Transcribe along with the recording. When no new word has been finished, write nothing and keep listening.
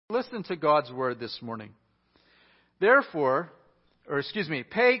Listen to God's word this morning. Pay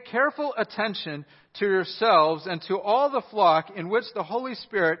careful attention to yourselves and to all the flock in which the Holy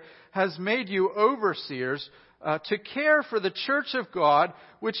Spirit has made you overseers, to care for the church of God,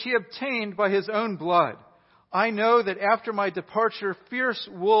 which he obtained by his own blood. I know that after my departure, fierce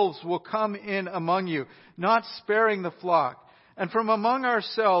wolves will come in among you, not sparing the flock. And from among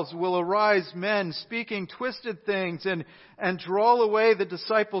ourselves will arise men speaking twisted things and draw away the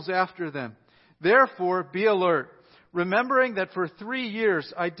disciples after them. Therefore, be alert, remembering that for 3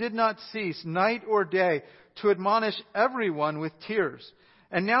 years I did not cease night or day to admonish everyone with tears.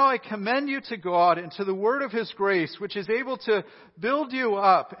 And now I commend you to God and to the word of his grace, which is able to build you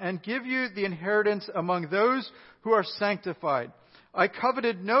up and give you the inheritance among those who are sanctified. I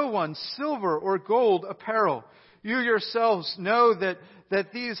coveted no one's silver or gold apparel. You yourselves know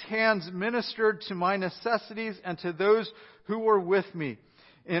that these hands ministered to my necessities and to those who were with me.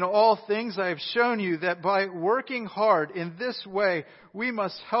 In all things I have shown you that by working hard in this way, we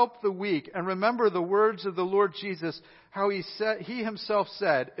must help the weak. And remember the words of the Lord Jesus, how he himself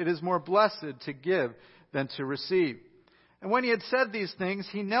said, it is more blessed to give than to receive. And when he had said these things,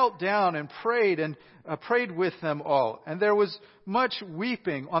 he knelt down and prayed with them all. And there was much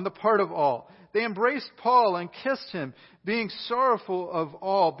weeping on the part of all. They embraced Paul and kissed him, being sorrowful of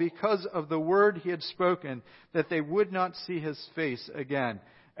all because of the word he had spoken, that they would not see his face again.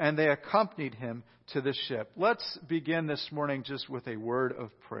 And they accompanied him to the ship. Let's begin this morning just with a word of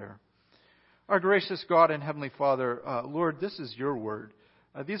prayer. Our gracious God and Heavenly Father, Lord, this is your word.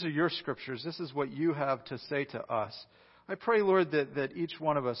 These are your scriptures. This is what you have to say to us. I pray, Lord, that each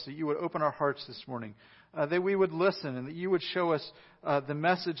one of us, that you would open our hearts this morning, that we would listen and that you would show us the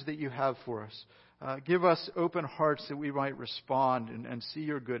message that you have for us. Give us open hearts that we might respond and see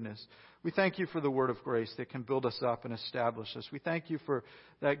your goodness. We thank you for the word of grace that can build us up and establish us. We thank you for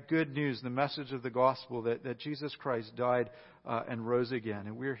that good news, the message of the gospel that Jesus Christ died and rose again.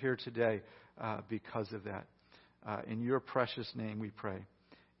 And we're here today because of that. In your precious name we pray.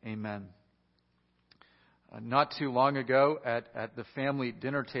 Amen. Not too long ago at the family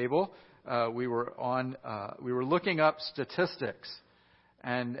dinner table, we were looking up statistics.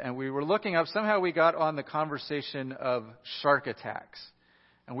 And we were looking up, somehow we got on the conversation of shark attacks.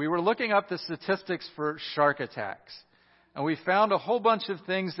 And we were looking up the statistics for shark attacks. And we found a whole bunch of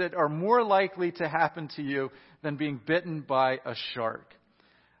things that are more likely to happen to you than being bitten by a shark.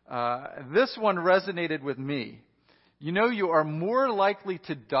 This one resonated with me. You know, you are more likely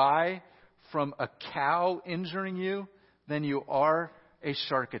to die from a cow injuring you than you are a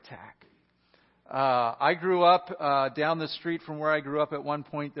shark attack. I grew up down the street from where I grew up. At one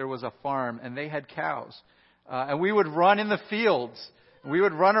point, there was a farm, and they had cows. And we would run in the fields. We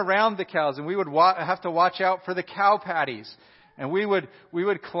would run around the cows, and we would have to watch out for the cow patties. And we would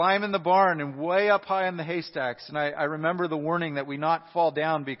climb in the barn and way up high in the haystacks. And I remember the warning that we not fall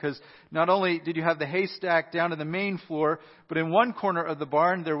down, because not only did you have the haystack down to the main floor, but in one corner of the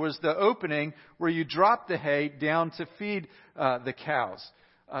barn there was the opening where you dropped the hay down to feed the cows.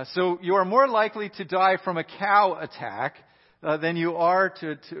 So you are more likely to die from a cow attack than you are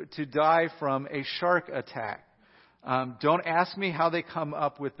to die from a shark attack. Don't ask me how they come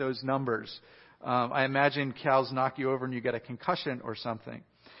up with those numbers. I imagine cows knock you over and you get a concussion or something.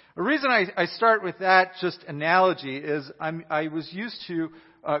 The reason I start with that just analogy is I was used to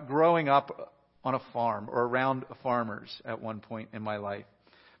growing up on a farm or around farmers at one point in my life.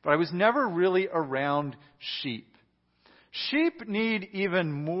 But I was never really around sheep. Sheep need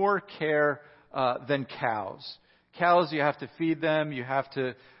even more care than cows. Cows, you have to feed them. You have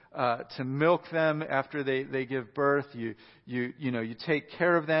to milk them after they give birth. You take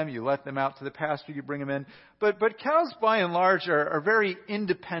care of them. You let them out to the pasture. You bring them in. But cows, by and large, are very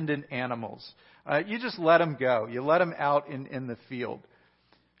independent animals. You just let them go. You let them out in the field.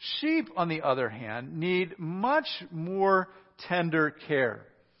 Sheep, on the other hand, need much more tender care.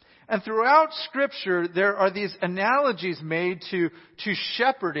 And throughout Scripture, there are these analogies made to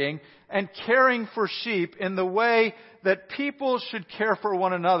shepherding and caring for sheep in the way that people should care for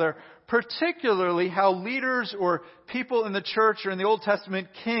one another, particularly how leaders or people in the church or in the Old Testament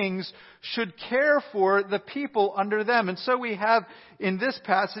kings should care for the people under them. And so we have in this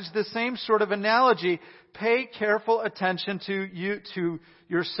passage the same sort of analogy. Pay careful attention to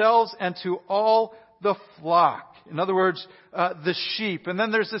yourselves and to all the flock. In other words, the sheep. And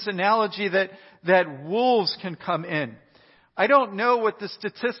then there's this analogy that wolves can come in. I don't know what the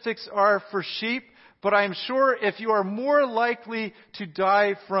statistics are for sheep, but I'm sure if you are more likely to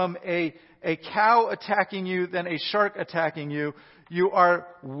die from a cow attacking you than a shark attacking you, you are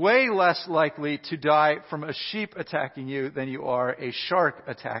way less likely to die from a sheep attacking you than you are a shark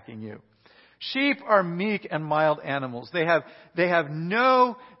attacking you. Sheep are meek and mild animals. They have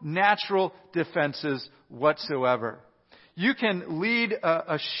no natural defenses whatsoever. You can lead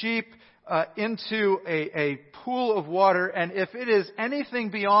a sheep into a pool of water, and if it is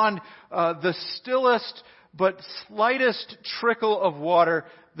anything beyond the stillest but slightest trickle of water,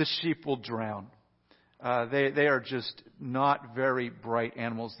 the sheep will drown. They are just not very bright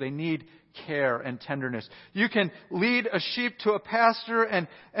animals. They need care and tenderness. You can lead a sheep to a pasture,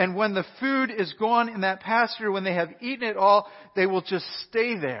 and when the food is gone in that pasture, when they have eaten it all, they will just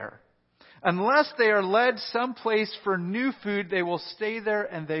stay there. Unless they are led someplace for new food, they will stay there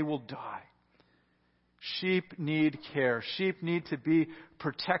and they will die. Sheep need care. Sheep need to be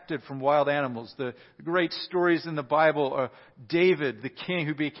protected from wild animals. The great stories in the Bible are David, the king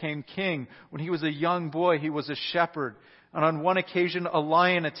who became king. When he was a young boy, he was a shepherd. And on one occasion, a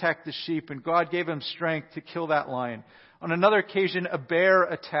lion attacked the sheep, and God gave him strength to kill that lion. On another occasion, a bear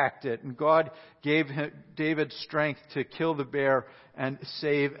attacked it, and God gave David strength to kill the bear and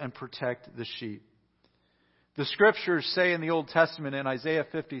save and protect the sheep. The scriptures say in the Old Testament, in Isaiah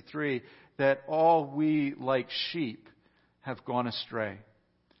 53, that all we like sheep have gone astray.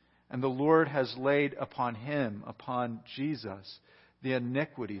 And the Lord has laid upon him, upon Jesus, the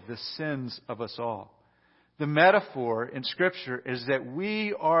iniquity, the sins of us all. The metaphor in Scripture is that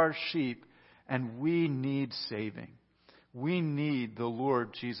we are sheep and we need saving. We need the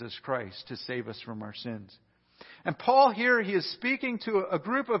Lord Jesus Christ to save us from our sins. And Paul here, he is speaking to a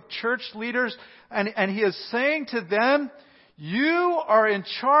group of church leaders, and he is saying to them, you are in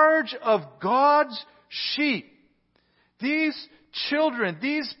charge of God's sheep. These children,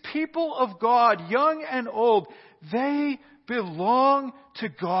 these people of God, young and old, they belong to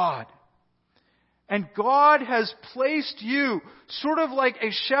God. And God has placed you, sort of like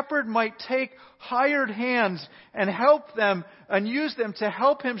a shepherd might take hired hands and help them and use them to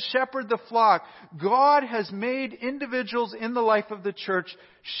help him shepherd the flock. God has made individuals in the life of the church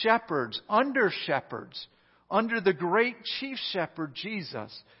shepherds, under the great chief shepherd,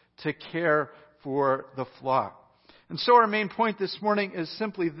 Jesus, to care for the flock. And so our main point this morning is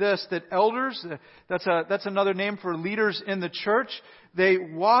simply this, that elders, that's another name for leaders in the church, they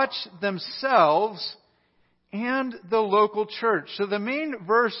watch themselves and the local church. So the main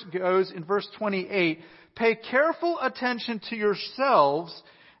verse goes in verse 28, pay careful attention to yourselves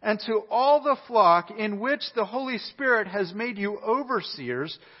and to all the flock in which the Holy Spirit has made you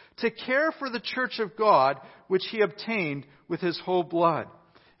overseers to care for the church of God, which he obtained with his whole blood.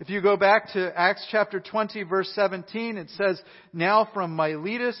 If you go back to Acts chapter 20, verse 17, it says, now from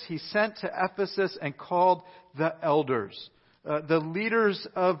Miletus he sent to Ephesus and called the elders, the leaders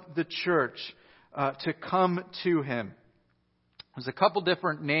of the church, to come to him. There's a couple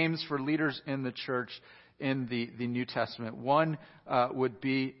different names for leaders in the church in the New Testament. One would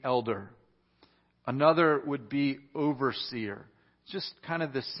be elder. Another would be overseer. Just kind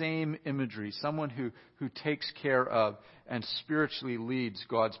of the same imagery. Someone who takes care of and spiritually leads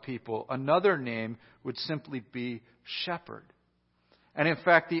God's people. Another name would simply be shepherd. And in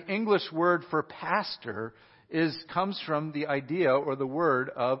fact, the English word for pastor comes from the idea or the word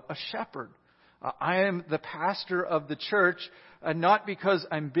of a shepherd. I am the pastor of the church, not because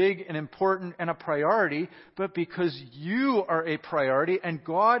I'm big and important and a priority, but because you are a priority, and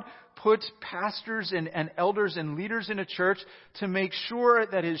God puts pastors and elders and leaders in a church to make sure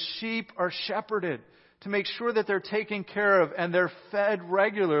that his sheep are shepherded, to make sure that they're taken care of and they're fed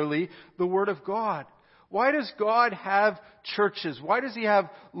regularly the Word of God. Why does God have churches? Why does he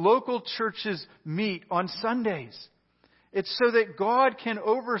have local churches meet on Sundays? It's so that God can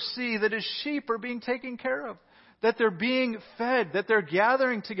oversee that his sheep are being taken care of, that they're being fed, that they're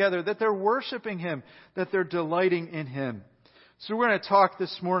gathering together, that they're worshiping him, that they're delighting in him. So we're going to talk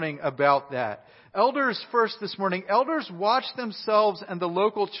this morning about that. Elders first this morning. Elders watch themselves and the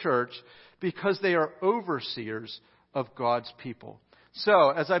local church because they are overseers of God's people. So,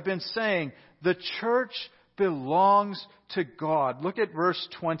 as I've been saying, the church belongs to God. Look at verse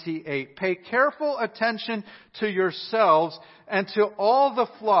 28. Pay careful attention to yourselves and to all the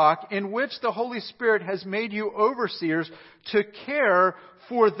flock in which the Holy Spirit has made you overseers to care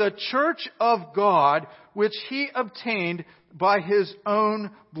for the church of God, which he obtained by his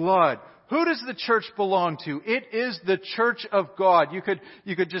own blood. Who does the church belong to? It is the church of God. You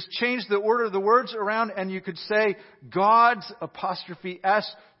could just change the order of the words around and you could say God's apostrophe S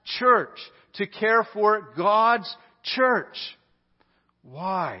church, to care for God's church.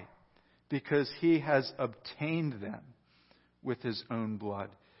 Why? Because he has obtained them with his own blood.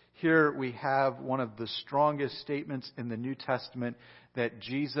 Here we have one of the strongest statements in the New Testament that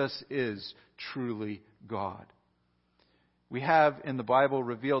Jesus is truly God. We have in the Bible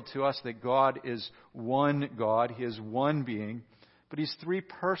revealed to us that God is one God. He is one being, but He's three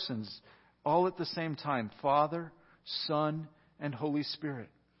persons all at the same time: Father, Son, and Holy Spirit.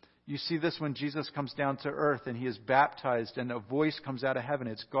 You see this when Jesus comes down to earth and He is baptized and a voice comes out of heaven.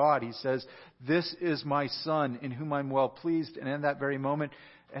 It's God. He says, "This is my Son in whom I'm well pleased." And in that very moment,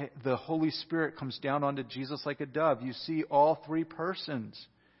 the Holy Spirit comes down onto Jesus like a dove. You see all three persons.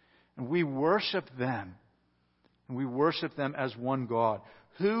 And we worship them. And we worship them as one God.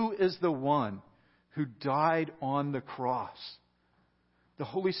 Who is the one who died on the cross? The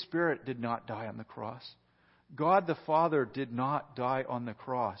Holy Spirit did not die on the cross. God the Father did not die on the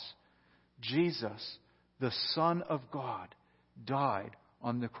cross. Jesus, the Son of God, died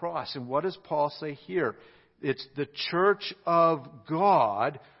on the cross. And what does Paul say here? It's the church of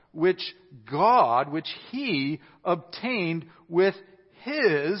God, which He obtained with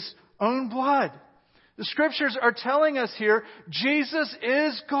His own blood. The Scriptures are telling us here, Jesus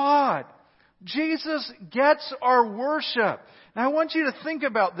is God. Jesus gets our worship. Now I want you to think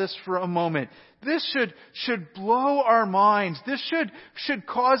about this for a moment. This should blow our minds. This should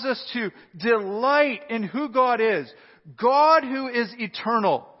cause us to delight in who God is. God who is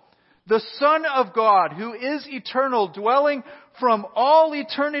eternal. The Son of God who is eternal, dwelling from all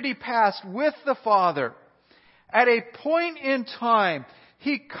eternity past with the Father. At a point in time,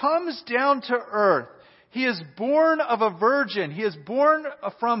 He comes down to earth. He is born of a virgin. He is born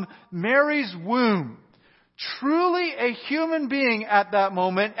from Mary's womb. Truly a human being at that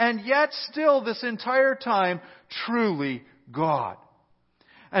moment, and yet still this entire time, truly God.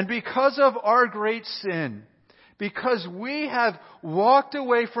 And because of our great sin, because we have walked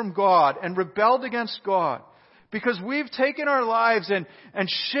away from God and rebelled against God, because we've taken our lives and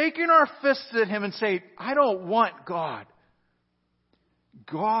shaken our fists at Him and say, "I don't want God."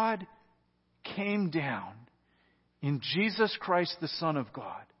 God came down in Jesus Christ, the Son of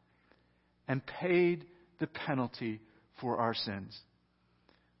God, and paid the penalty for our sins.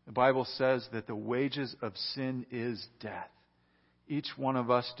 The Bible says that the wages of sin is death. Each one of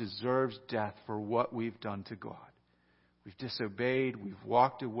us deserves death for what we've done to God. We've disobeyed, we've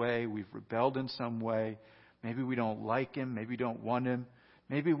walked away, we've rebelled in some way. Maybe we don't like Him, maybe we don't want Him.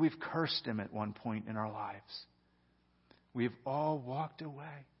 Maybe we've cursed Him at one point in our lives. We've all walked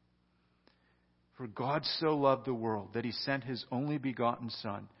away. For God so loved the world that He sent His only begotten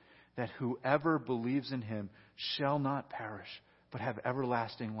Son, that whoever believes in Him shall not perish, but have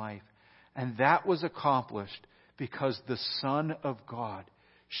everlasting life. And that was accomplished because the Son of God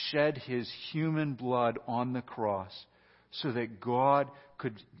shed His human blood on the cross so that God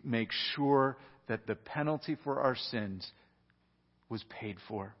could make sure that the penalty for our sins was paid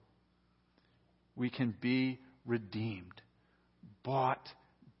for. We can be redeemed, bought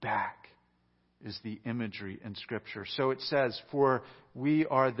back, is the imagery in Scripture. So it says, for we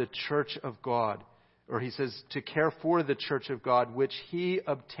are the church of God. Or he says, to care for the church of God, which He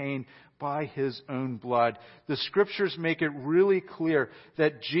obtained by His own blood. The Scriptures make it really clear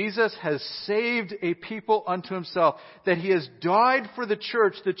that Jesus has saved a people unto Himself, that He has died for the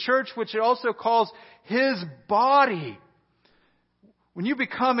church which it also calls His body. When you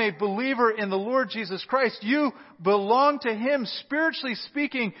become a believer in the Lord Jesus Christ, you belong to Him. Spiritually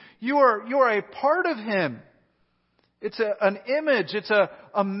speaking, you are a part of Him. It's an image. It's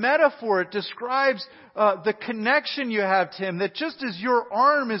a metaphor. It describes the connection you have to Him. That just as your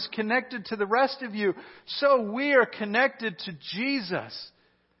arm is connected to the rest of you, so we are connected to Jesus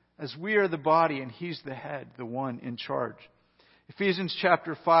as we are the body and He's the head, the one in charge. Ephesians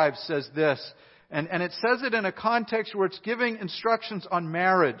chapter 5 says this, and it says it in a context where it's giving instructions on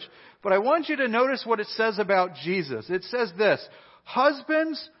marriage. But I want you to notice what it says about Jesus. It says this,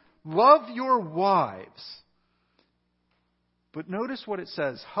 husbands, love your wives. But notice what it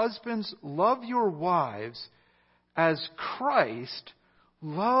says. Husbands, love your wives as Christ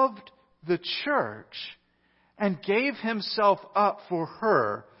loved the church and gave Himself up for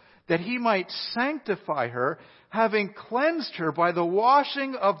her, that He might sanctify her, having cleansed her by the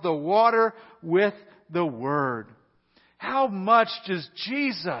washing of the water with the Word. How much does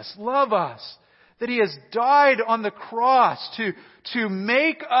Jesus love us? That He has died on the cross to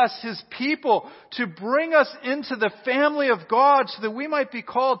make us His people, to bring us into the family of God so that we might be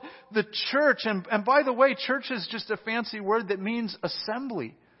called the church. And by the way, church is just a fancy word that means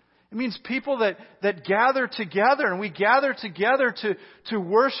assembly. It means people that gather together, and we gather together to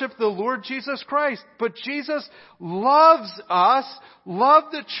worship the Lord Jesus Christ. But Jesus loves us,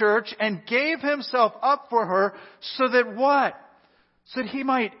 loved the church, and gave Himself up for her so that what? So that He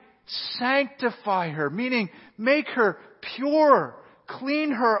might sanctify her, meaning make her pure,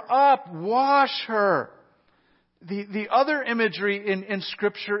 clean her up, wash her. The other imagery in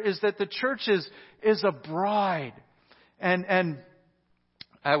Scripture is that the church is a bride. And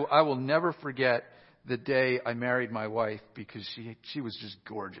I will never forget the day I married my wife, because she was just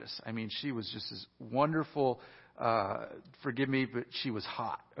gorgeous. I mean, she was just this wonderful, forgive me, but she was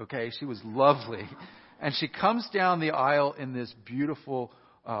hot, okay? She was lovely. And she comes down the aisle in this beautiful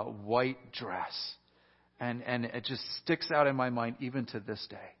white dress. And it just sticks out in my mind even to this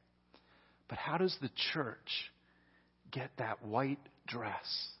day. But how does the church get that white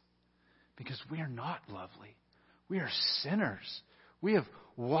dress? Because we are not lovely. We are sinners. We have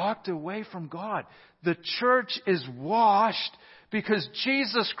walked away from God. The church is washed because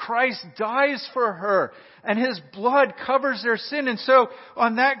Jesus Christ dies for her and His blood covers their sin. And so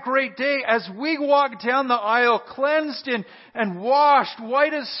on that great day, as we walk down the aisle cleansed and washed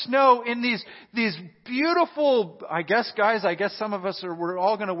white as snow in these beautiful, I guess some of us we're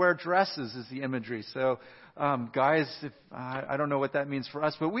all going to wear dresses is the imagery. So guys, I don't know what that means for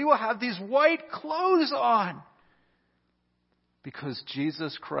us, but we will have these white clothes on because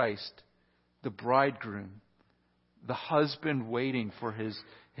Jesus Christ, the bridegroom, the husband waiting for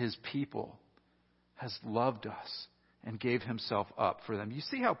his people, has loved us and gave Himself up for them. You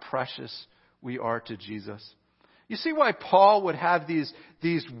see how precious we are to Jesus? You see why Paul would have these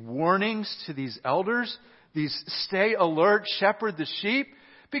warnings to these elders, these stay alert, shepherd the sheep?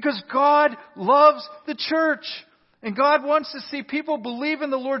 Because God loves the church. And God wants to see people believe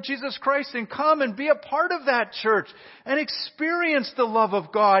in the Lord Jesus Christ and come and be a part of that church and experience the love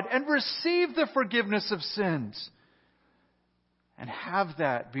of God and receive the forgiveness of sins. And have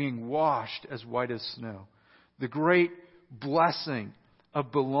that being washed as white as snow. The great blessing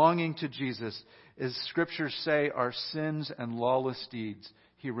of belonging to Jesus is, Scriptures say, our sins and lawless deeds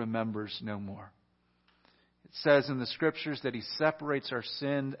He remembers no more. It says in the Scriptures that He separates our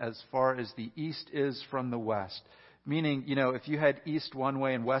sin as far as the east is from the west. Meaning, if you had east one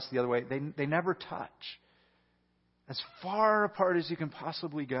way and west the other way, they never touch. As far apart as you can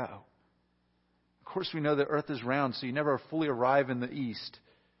possibly go. Of course, we know the earth is round, so you never fully arrive in the east.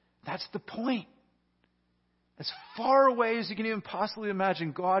 That's the point. As far away as you can even possibly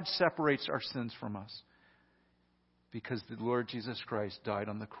imagine, God separates our sins from us. Because the Lord Jesus Christ died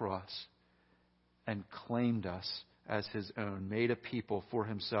on the cross and claimed us as His own, made a people for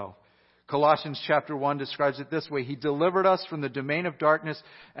Himself. Colossians chapter 1 describes it this way. He delivered us from the domain of darkness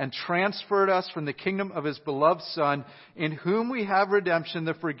and transferred us from the kingdom of His beloved Son, in whom we have redemption,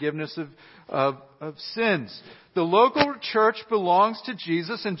 the forgiveness of sins. The local church belongs to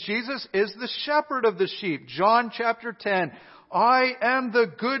Jesus, and Jesus is the shepherd of the sheep. John chapter 10. I am the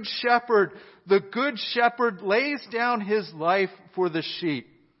good shepherd. The good shepherd lays down his life for the sheep.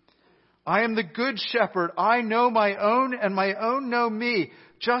 I am the good shepherd. I know my own, and my own know me.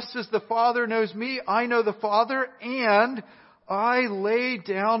 Just as the Father knows me, I know the Father, and I lay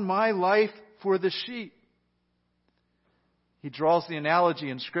down my life for the sheep. He draws the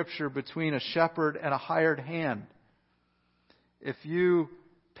analogy in Scripture between a shepherd and a hired hand. If you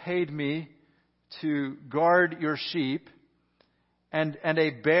paid me to guard your sheep, and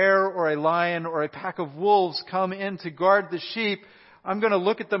a bear or a lion or a pack of wolves come in to guard the sheep, I'm going to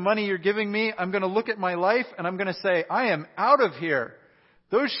look at the money you're giving me, I'm going to look at my life, and I'm going to say, I am out of here.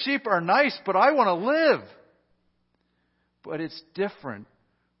 Those sheep are nice, but I want to live. But it's different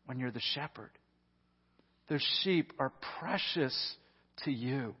when you're the shepherd. Those sheep are precious to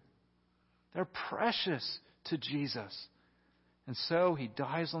you. They're precious to Jesus. And so He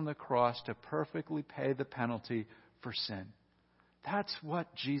dies on the cross to perfectly pay the penalty for sin. That's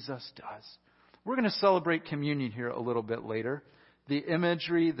what Jesus does. We're going to celebrate communion here a little bit later. The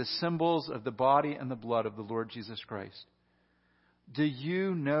imagery, the symbols of the body and the blood of the Lord Jesus Christ. Do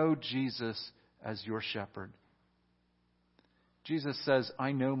you know Jesus as your shepherd? Jesus says,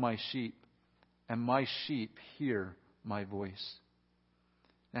 I know my sheep, and my sheep hear my voice.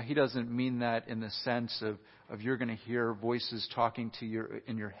 Now, He doesn't mean that in the sense of you're going to hear voices talking to you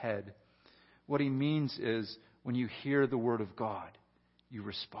in your head. What He means is when you hear the Word of God, you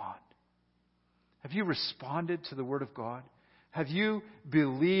respond. Have you responded to the Word of God? Have you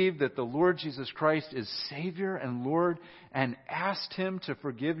believed that the Lord Jesus Christ is Savior and Lord and asked Him to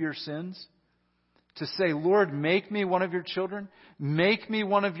forgive your sins? To say, Lord, make me one of your children. Make me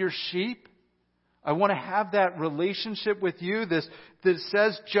one of your sheep. I want to have that relationship with you. This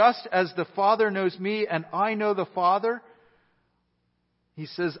says, just as the Father knows me and I know the Father. He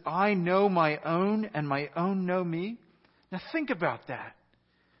says, I know my own and my own know me. Now think about that.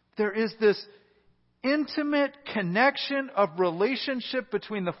 There is this intimate connection of relationship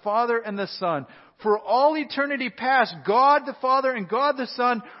between the Father and the Son. For all eternity past, God the Father and God the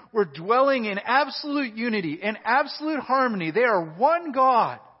Son were dwelling in absolute unity, in absolute harmony. They are one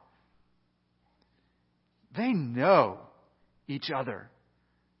God. They know each other.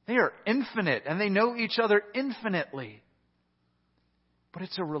 They are infinite, and they know each other infinitely. But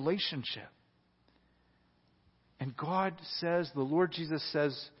it's a relationship. And God says, the Lord Jesus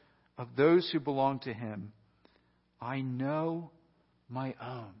says of those who belong to Him, I know my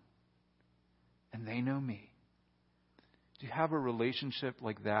own, and they know me. Do you have a relationship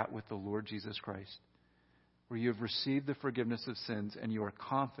like that with the Lord Jesus Christ? Where you have received the forgiveness of sins, and you are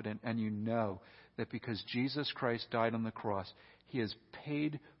confident, and you know that because Jesus Christ died on the cross, He has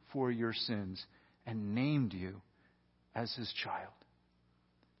paid for your sins and named you as His child.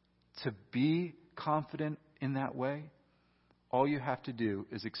 To be confident in that way, all you have to do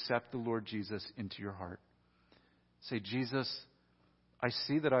is accept the Lord Jesus into your heart. Say, Jesus, I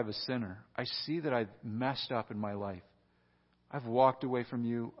see that I'm a sinner. I see that I've messed up in my life. I've walked away from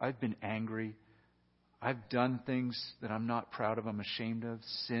you. I've been angry. I've done things that I'm not proud of, I'm ashamed of,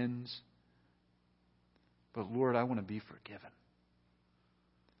 sins. But Lord, I want to be forgiven.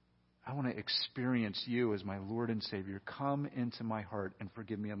 I want to experience you as my Lord and Savior. Come into my heart and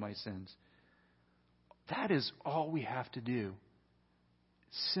forgive me of my sins. That is all we have to do.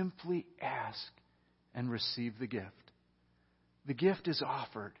 Simply ask and receive the gift. The gift is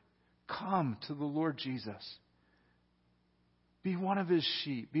offered. Come to the Lord Jesus. Be one of His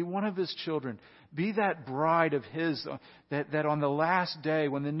sheep. Be one of His children. Be that bride of His that on the last day,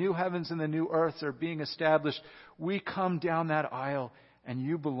 when the new heavens and the new earth are being established, we come down that aisle and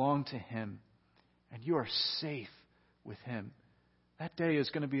you belong to Him. And you are safe with Him. That day is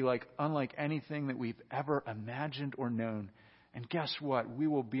going to be unlike anything that we've ever imagined or known. And guess what? We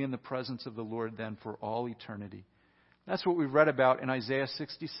will be in the presence of the Lord then for all eternity. That's what we read about in Isaiah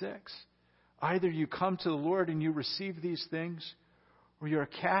 66. Either you come to the Lord and you receive these things, or you are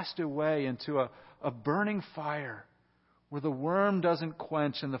cast away into a burning fire where the worm doesn't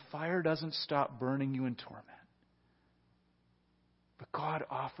quench and the fire doesn't stop burning you in torment. But God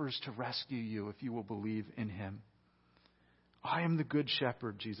offers to rescue you if you will believe in Him. I am the good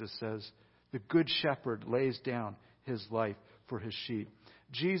shepherd, Jesus says. The good shepherd lays down his life for his sheep.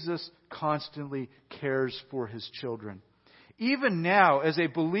 Jesus constantly cares for His children. Even now, as a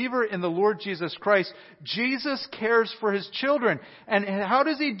believer in the Lord Jesus Christ, Jesus cares for His children. And how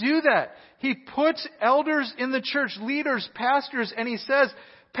does He do that? He puts elders in the church, leaders, pastors, and He says,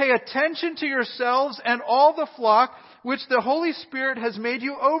 pay attention to yourselves and all the flock which the Holy Spirit has made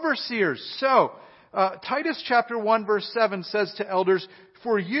you overseers. So, Titus chapter 1 verse 7 says to elders,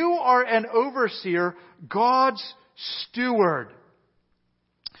 for you are an overseer, God's steward.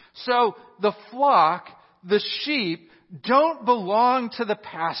 So, the flock, the sheep, don't belong to the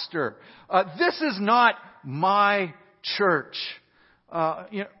pastor. This is not my church.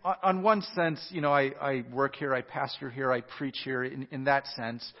 On one sense, I work here, I pastor here, I preach here. In that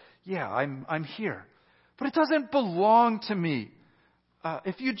sense, yeah, I'm here. But it doesn't belong to me.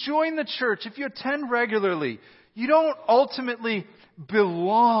 If you join the church, if you attend regularly, you don't ultimately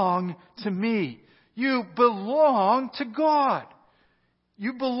belong to me. You belong to God.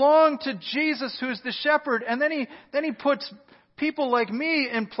 You belong to Jesus, who is the shepherd. And then he puts people like me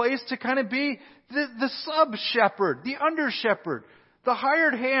in place to kind of be the sub-shepherd, the under-shepherd, the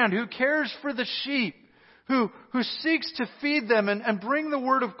hired hand who cares for the sheep, who seeks to feed them and bring the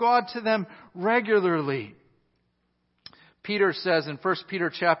word of God to them regularly. Peter says in 1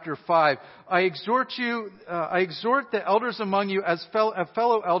 Peter chapter 5, I exhort the elders among you as a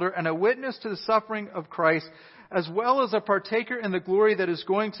fellow elder and a witness to the suffering of Christ, as well as a partaker in the glory that is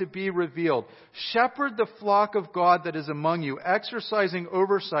going to be revealed. Shepherd the flock of God that is among you, exercising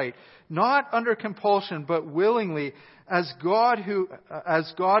oversight, not under compulsion, but willingly, as God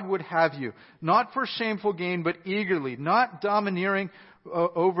would have you, not for shameful gain, but eagerly, not domineering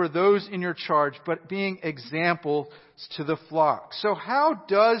over those in your charge, but being examples to the flock. So how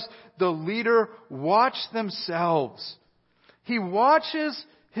does the leader watch themselves? He watches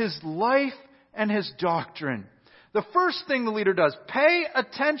his life and his doctrine. The first thing the leader does, pay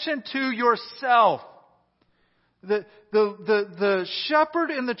attention to yourself. The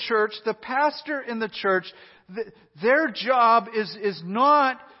shepherd in the church, the pastor in the church, their job is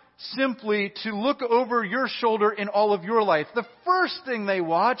not simply to look over your shoulder in all of your life. The first thing they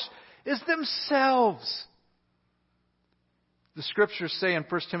watch is themselves. The scriptures say in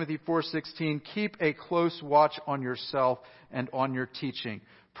 1 Timothy 4:16, keep a close watch on yourself and on your teaching.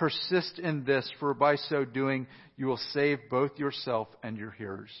 Persist in this, for by so doing you will save both yourself and your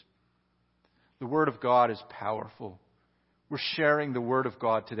hearers. The Word of God is powerful. We're sharing the Word of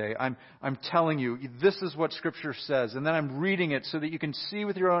God today. I'm telling you, this is what Scripture says. And then I'm reading it so that you can see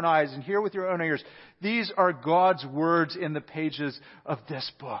with your own eyes and hear with your own ears. These are God's words in the pages of this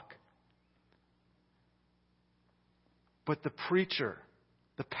book. But the preacher,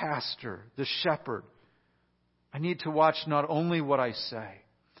 the pastor, the shepherd, I need to watch not only what I say.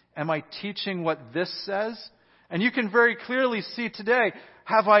 Am I teaching what this says? And you can very clearly see today,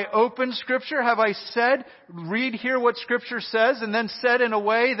 have I opened Scripture? Have I said, read here what Scripture says, and then said in a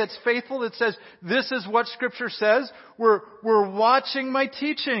way that's faithful, that says, this is what Scripture says? We're watching my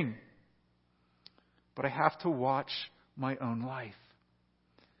teaching. But I have to watch my own life.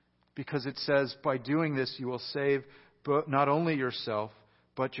 Because it says, by doing this, you will save not only yourself,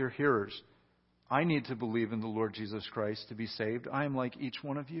 but your hearers. I need to believe in the Lord Jesus Christ to be saved. I am like each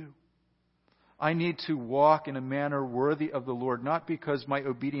one of you. I need to walk in a manner worthy of the Lord, not because my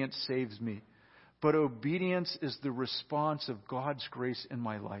obedience saves me, but obedience is the response of God's grace in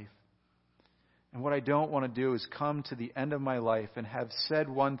my life. And what I don't want to do is come to the end of my life and have said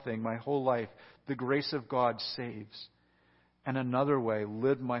one thing my whole life, the grace of God saves, and another way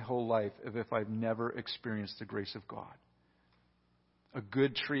lived my whole life as if I've never experienced the grace of God. A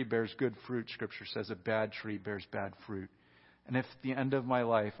good tree bears good fruit, Scripture says. A bad tree bears bad fruit. And if at the end of my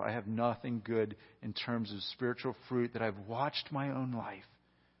life I have nothing good in terms of spiritual fruit, that I've watched my own life,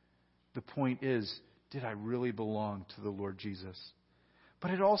 the point is, did I really belong to the Lord Jesus?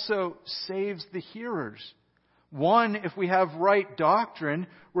 But it also saves the hearers. One, if we have right doctrine,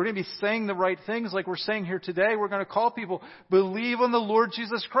 we're going to be saying the right things like we're saying here today. We're going to call people, believe on the Lord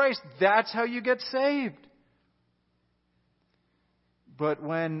Jesus Christ. That's how you get saved. But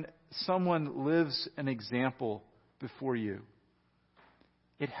when someone lives an example before you,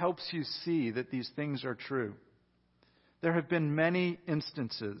 it helps you see that these things are true. There have been many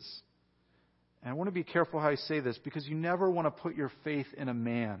instances, and I want to be careful how I say this, because you never want to put your faith in a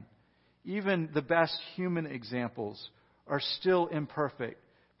man. Even the best human examples are still imperfect.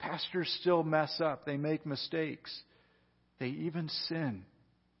 Pastors still mess up. They make mistakes. They even sin.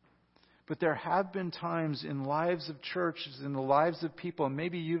 But there have been times in lives of churches, in the lives of people, and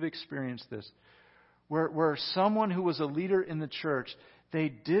maybe you've experienced this, where someone who was a leader in the church, they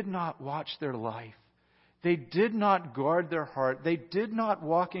did not watch their life. They did not guard their heart. They did not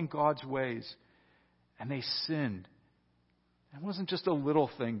walk in God's ways. And they sinned. It wasn't just a little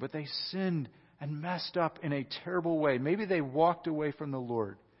thing, but they sinned and messed up in a terrible way. Maybe they walked away from the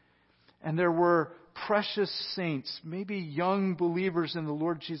Lord. And there were precious saints, maybe young believers in the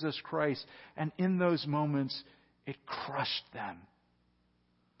Lord Jesus Christ, and in those moments, it crushed them.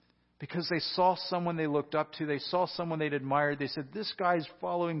 Because they saw someone they looked up to, they saw someone they'd admired, they said, this guy's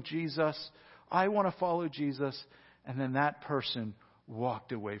following Jesus, I want to follow Jesus, and then that person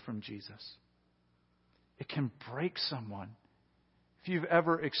walked away from Jesus. It can break someone. If you've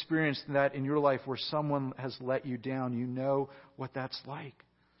ever experienced that in your life where someone has let you down, you know what that's like.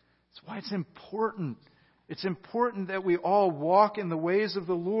 That's why it's important. It's important that we all walk in the ways of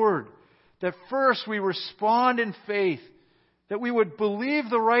the Lord. That first we respond in faith. That we would believe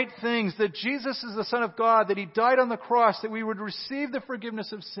the right things. That Jesus is the Son of God. That He died on the cross. That we would receive the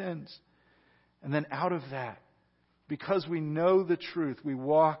forgiveness of sins. And then out of that, because we know the truth, we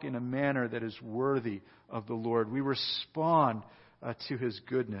walk in a manner that is worthy of the Lord. We respond to His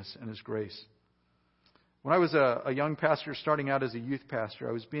goodness and His grace. When I was a young pastor starting out as a youth pastor,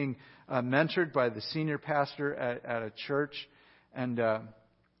 I was being mentored by the senior pastor at a church. And I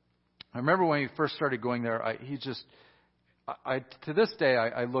remember when he first started going there, to this day,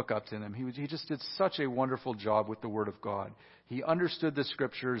 I look up to him. He just did such a wonderful job with the Word of God. He understood the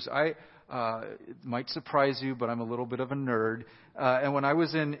Scriptures. It might surprise you, but I'm a little bit of a nerd. And when I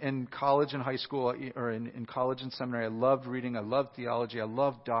was in college and high school, or in college and seminary, I loved reading, I loved theology, I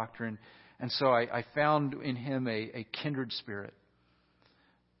loved doctrine. And so I found in him a kindred spirit.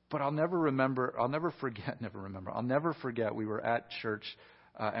 But I'll never forget, we were at church,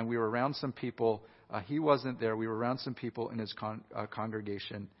 and we were around some people. He wasn't there. We were around some people in his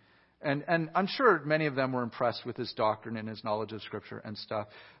congregation. And I'm sure many of them were impressed with his doctrine and his knowledge of Scripture and stuff.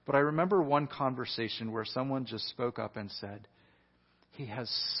 But I remember one conversation where someone just spoke up and said, he has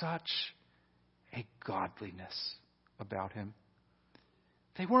such a godliness about him.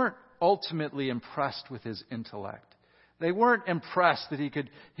 They weren't ultimately impressed with his intellect. They weren't impressed that he could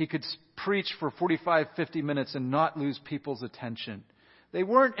preach for 45, 50 minutes and not lose people's attention. They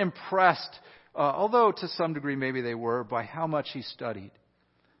weren't impressed, although to some degree maybe they were, by how much he studied.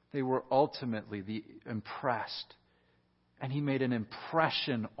 They were ultimately impressed. And he made an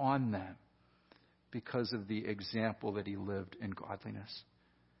impression on them because of the example that he lived in godliness.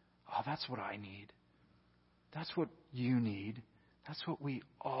 Oh, that's what I need. That's what you need. That's what we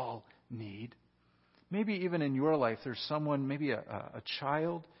all need. Maybe even in your life, there's someone, maybe a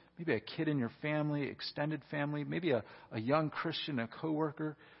child, maybe a kid in your family, extended family, maybe a young Christian, a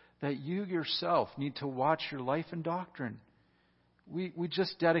coworker, that you yourself need to watch your life and doctrine. We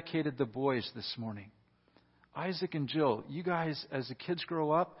just dedicated the boys this morning. Isaac and Jill, you guys, as the kids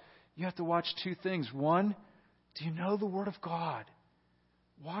grow up, you have to watch two things. One, do you know the Word of God?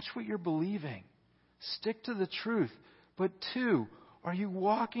 Watch what you're believing. Stick to the truth. But two, are you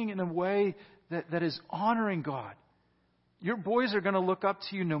walking in a way that is honoring God? Your boys are going to look up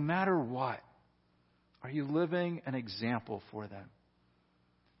to you no matter what. Are you living an example for them?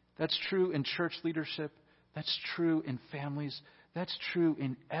 That's true in church leadership. That's true in families. That's true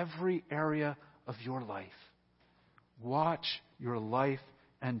in every area of your life. Watch your life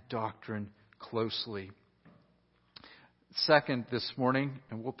and doctrine closely. Second, this morning,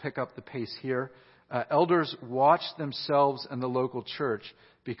 and we'll pick up the pace here, elders watch themselves and the local church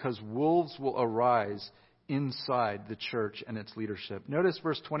because wolves will arise inside the church and its leadership. Notice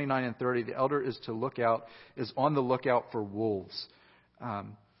verse 29 and 30. The elder is on the lookout for wolves.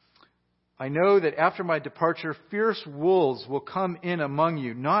 I know that after my departure, fierce wolves will come in among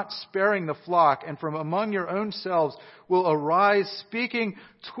you, not sparing the flock, and from among your own selves will arise, speaking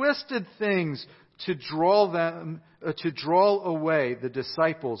twisted things to draw away the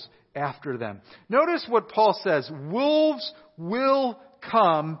disciples after them. Notice what Paul says. Wolves will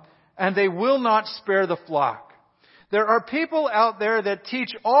come, and they will not spare the flock. There are people out there that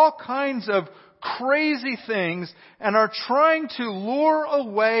teach all kinds of crazy things and are trying to lure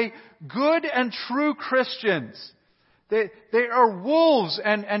away good and true Christians. They are wolves,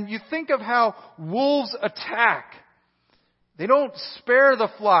 and you think of how wolves attack. They don't spare the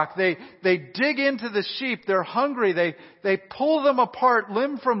flock. They dig into the sheep. They're hungry. They pull them apart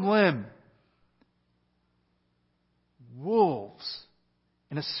limb from limb. Wolves,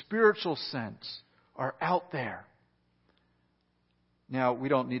 in a spiritual sense, are out there. Now, we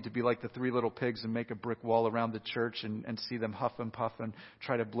don't need to be like the three little pigs and make a brick wall around the church and see them huff and puff and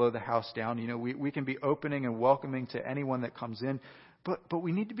try to blow the house down. You know, we can be opening and welcoming to anyone that comes in, but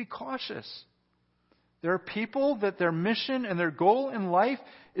we need to be cautious. There are people that their mission and their goal in life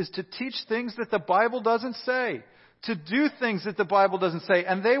is to teach things that the Bible doesn't say, to do things that the Bible doesn't say,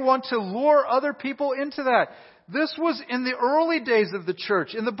 and they want to lure other people into that. This was in the early days of the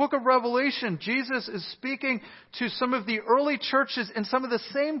church. In the book of Revelation, Jesus is speaking to some of the early churches in some of the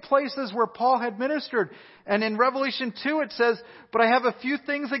same places where Paul had ministered. And in Revelation 2 it says, "But I have a few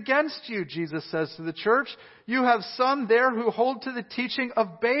things against you," Jesus says to the church. "You have some there who hold to the teaching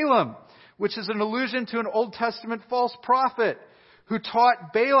of Balaam," which is an allusion to an Old Testament false prophet, "who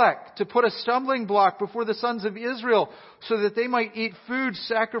taught Balak to put a stumbling block before the sons of Israel so that they might eat food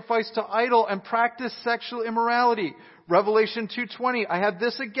sacrificed to idol and practice sexual immorality." Revelation 2:20, "I have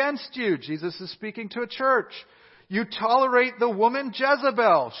this against you." Jesus is speaking to a church. "You tolerate the woman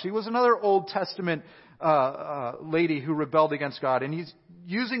Jezebel." She was another Old Testament lady who rebelled against God. And he's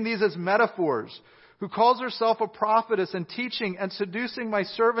using these as metaphors. "Who calls herself a prophetess and teaching and seducing my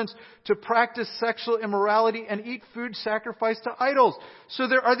servants to practice sexual immorality and eat food sacrificed to idols." So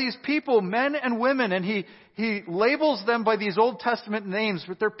there are these people, men and women, and he labels them by these Old Testament names,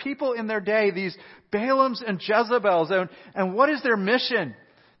 but they're people in their day, these Balaams and Jezebels. And what is their mission?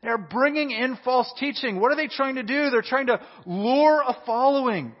 They're bringing in false teaching. What are they trying to do? They're trying to lure a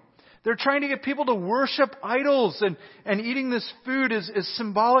following. They're trying to get people to worship idols, and eating this food is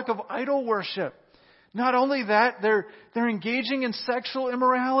symbolic of idol worship. Not only that, they're engaging in sexual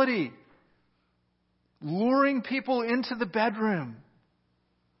immorality, luring people into the bedroom.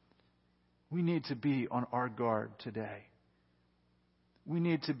 We need to be on our guard today. We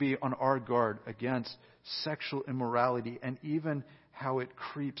need to be on our guard against sexual immorality and even how it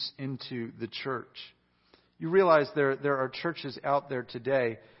creeps into the church. You realize there are churches out there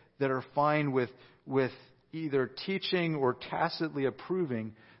today that are fine with either teaching or tacitly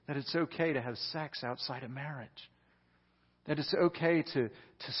approving that it's okay to have sex outside of marriage. That it's okay to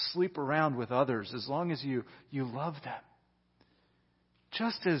sleep around with others as long as you love them.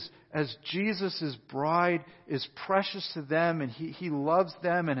 Just as Jesus' bride is precious to them and he loves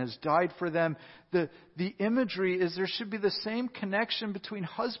them and has died for them, the imagery is there should be the same connection between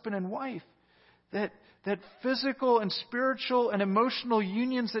husband and wife. That physical and spiritual and emotional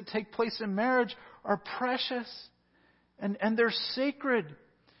unions that take place in marriage are precious and they're sacred.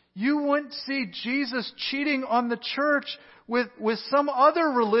 You wouldn't see Jesus cheating on the church with some other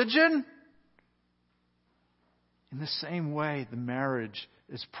religion. In the same way, the marriage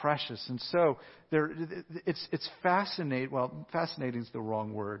is precious. And so it's fascinating. Well, fascinating is the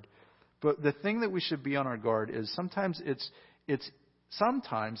wrong word. But the thing that we should be on our guard is sometimes it's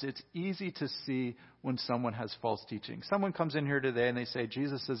easy to see when someone has false teaching. Someone comes in here today and they say,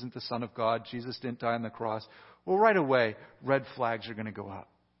 Jesus isn't the Son of God. Jesus didn't die on the cross. Well, right away, red flags are going to go up.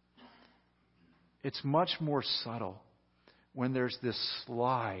 It's much more subtle when there's this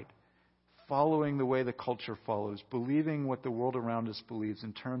slide, following the way the culture follows, believing what the world around us believes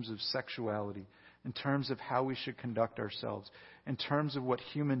in terms of sexuality, in terms of how we should conduct ourselves, in terms of what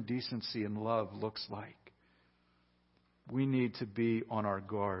human decency and love looks like. We need to be on our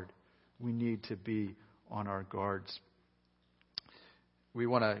guard. We need to be on our guards. We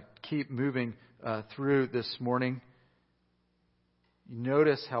want to keep moving through this morning.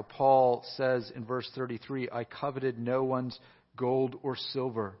 Notice how Paul says in verse 33, I coveted no one's gold or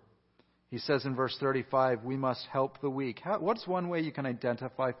silver. He says in verse 35, we must help the weak. What's one way you can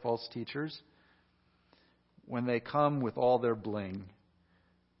identify false teachers? When they come with all their bling.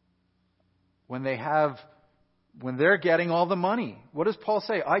 When they're getting all the money. What does Paul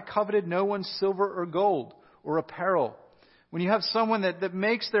say? I coveted no one's silver or gold or apparel. When you have someone that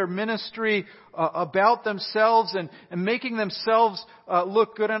makes their ministry about themselves and making themselves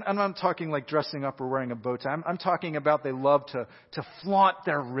look good. And I'm not talking like dressing up or wearing a bow tie. I'm talking about they love to flaunt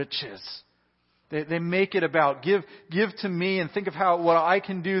their riches. They make it about give to me and think of what I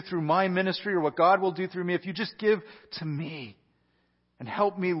can do through my ministry or what God will do through me if you just give to me. And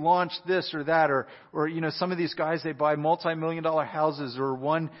help me launch this or that. Or some of these guys, they buy multi-million-dollar houses, or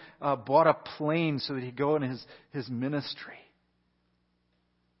one bought a plane so that he'd go in his ministry.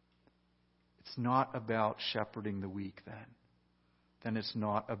 It's not about shepherding the weak then. Then it's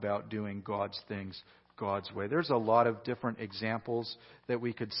not about doing God's things God's way. There's a lot of different examples that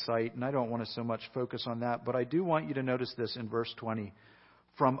we could cite, and I don't want to so much focus on that, but I do want you to notice this in verse 20.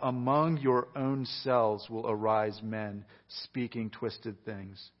 From among your own selves will arise men speaking twisted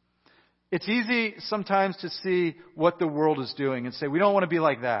things. It's easy sometimes to see what the world is doing and say, we don't want to be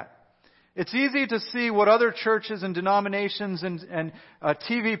like that. It's easy to see what other churches and denominations and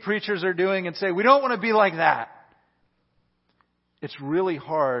TV preachers are doing and say, we don't want to be like that. It's really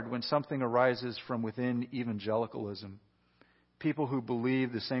hard when something arises from within evangelicalism. People who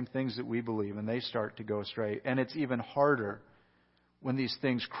believe the same things that we believe, and they start to go astray. And it's even harder when these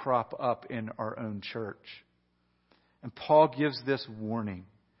things crop up in our own church. And Paul gives this warning.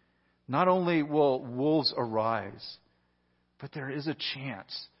 Not only will wolves arise, but there is a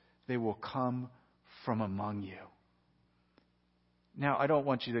chance they will come from among you. Now, I don't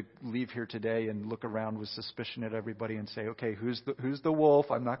want you to leave here today and look around with suspicion at everybody and say, okay, who's the wolf?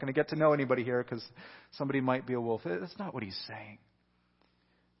 I'm not going to get to know anybody here because somebody might be a wolf. That's not what he's saying.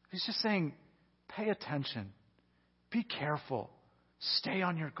 He's just saying, pay attention. Be careful. Stay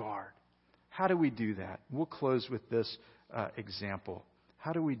on your guard. How do we do that? We'll close with this example.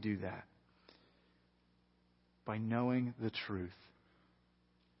 How do we do that? By knowing the truth.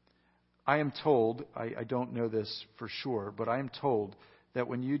 I am told, I don't know this for sure, but I am told that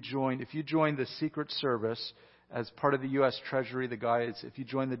if you join the Secret Service as part of the U.S. Treasury, if you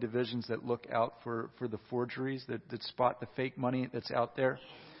join the divisions that look out for the forgeries, that spot the fake money that's out there,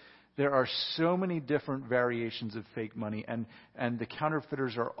 there are so many different variations of fake money, and the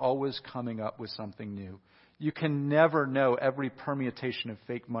counterfeiters are always coming up with something new. You can never know every permutation of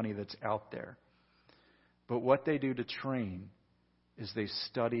fake money that's out there. But what they do to train is they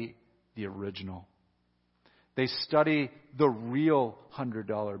study the original. They study the real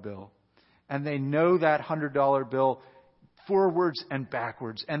 $100 bill. And they know that $100 bill forwards and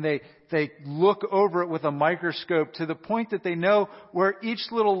backwards. And they look over it with a microscope to the point that they know where each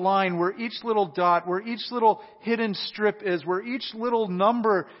little line, where each little dot, where each little hidden strip is, where each little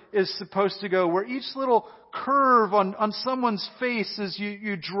number is supposed to go, where each little curve on someone's face as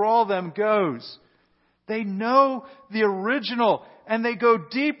you draw them goes. They know the original, and they go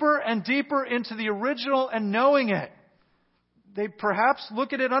deeper and deeper into the original and knowing it. They perhaps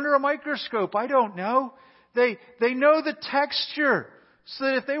look at it under a microscope. I don't know. They know the texture, so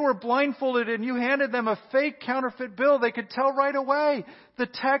that if they were blindfolded and you handed them a fake counterfeit bill, they could tell right away the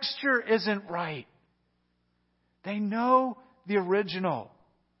texture isn't right. They know the original.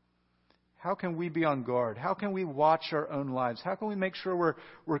 How can we be on guard? How can we watch our own lives? How can we make sure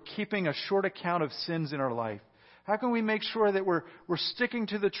we're keeping a short account of sins in our life? How can we make sure that we're sticking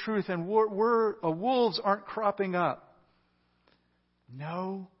to the truth and wolves aren't cropping up?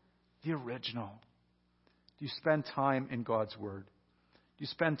 Know the original. Do you spend time in God's Word? Do you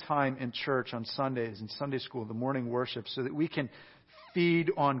spend time in church on Sundays and Sunday school, the morning worship, so that we can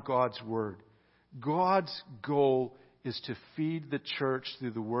feed on God's Word? God's goal is to feed the church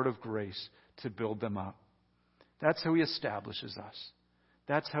through the word of grace to build them up. That's how he establishes us.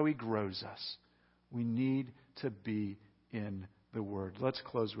 That's how he grows us. We need to be in the word. Let's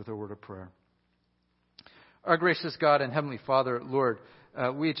close with a word of prayer. Our gracious God and Heavenly Father, Lord,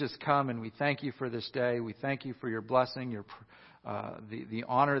 we just come and we thank you for this day. We thank you for your blessing, the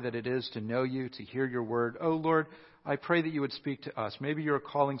honor that it is to know you, to hear your word. Oh, Lord, I pray that you would speak to us. Maybe you're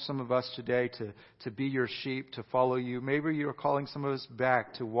calling some of us today to be your sheep, to follow you. Maybe you're calling some of us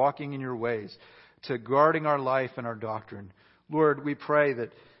back to walking in your ways, to guarding our life and our doctrine. Lord, we pray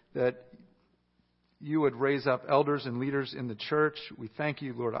that you would raise up elders and leaders in the church. We thank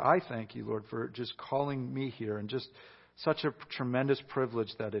you, Lord. I thank you, Lord, for just calling me here, and just such a tremendous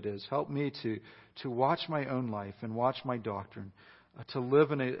privilege that it is. Help me to watch my own life and watch my doctrine, to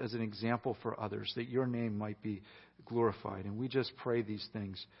live as an example for others, that your name might be glorified. And we just pray these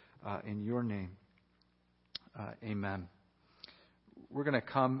things in your name. Amen. We're going to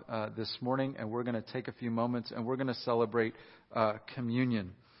come this morning, and we're going to take a few moments, and we're going to celebrate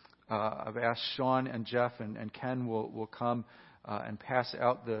communion. I've asked Sean and Jeff and Ken will come and pass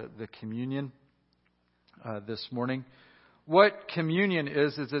out the communion this morning. What communion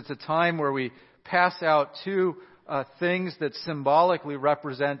is it's a time where we pass out two things that symbolically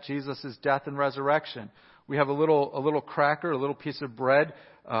represent Jesus' death and resurrection. We have a little cracker, a little piece of bread,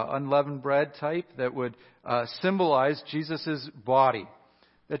 unleavened bread type, that would symbolize Jesus' body.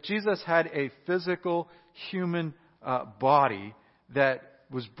 That Jesus had a physical human body that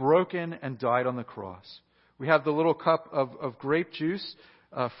was broken and died on the cross. We have the little cup of grape juice,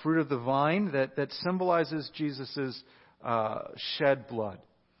 fruit of the vine, that symbolizes Jesus' shed blood.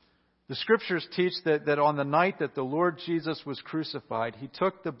 The scriptures teach that on the night that the Lord Jesus was crucified, he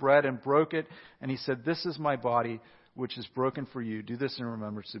took the bread and broke it, and he said, "This is my body, which is broken for you. Do this in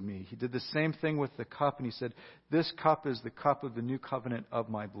remembrance of me." He did the same thing with the cup, and he said, "This cup is the cup of the new covenant of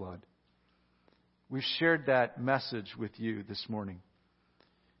my blood." We've shared that message with you this morning.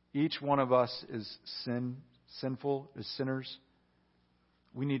 Each one of us is sinful, is sinners.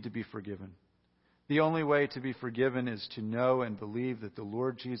 We need to be forgiven. The only way to be forgiven is to know and believe that the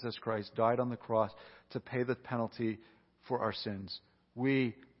Lord Jesus Christ died on the cross to pay the penalty for our sins.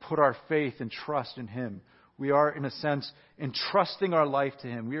 We put our faith and trust in him. We are, in a sense, entrusting our life to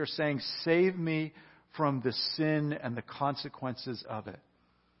him. We are saying, "Save me from the sin and the consequences of it."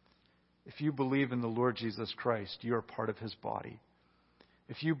 If you believe in the Lord Jesus Christ, you are part of his body.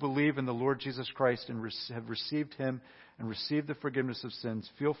 If you believe in the Lord Jesus Christ and have received him and received the forgiveness of sins,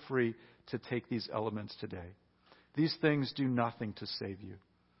 feel free to take these elements today. These things do nothing to save you.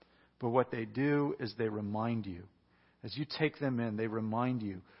 But what they do is they remind you. As you take them in, they remind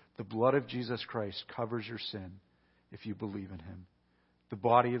you the blood of Jesus Christ covers your sin if you believe in him. The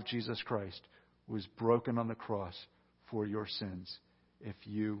body of Jesus Christ was broken on the cross for your sins if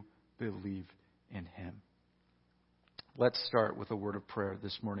you believe in him. Let's start with a word of prayer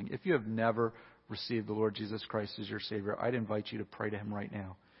this morning. If you have never received the Lord Jesus Christ as your Savior, I'd invite you to pray to him right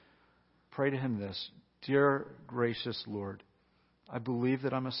now. Pray to him this: "Dear gracious Lord, I believe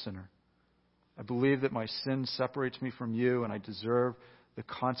that I'm a sinner. I believe that my sin separates me from you and I deserve the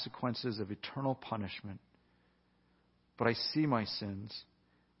consequences of eternal punishment. But I see my sins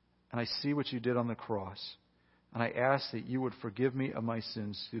and I see what you did on the cross. And I ask that you would forgive me of my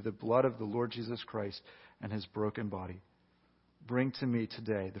sins through the blood of the Lord Jesus Christ and his broken body. Bring to me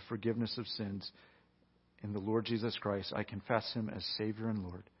today the forgiveness of sins in the Lord Jesus Christ. I confess him as Savior and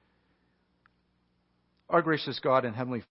Lord." Our gracious God and Heavenly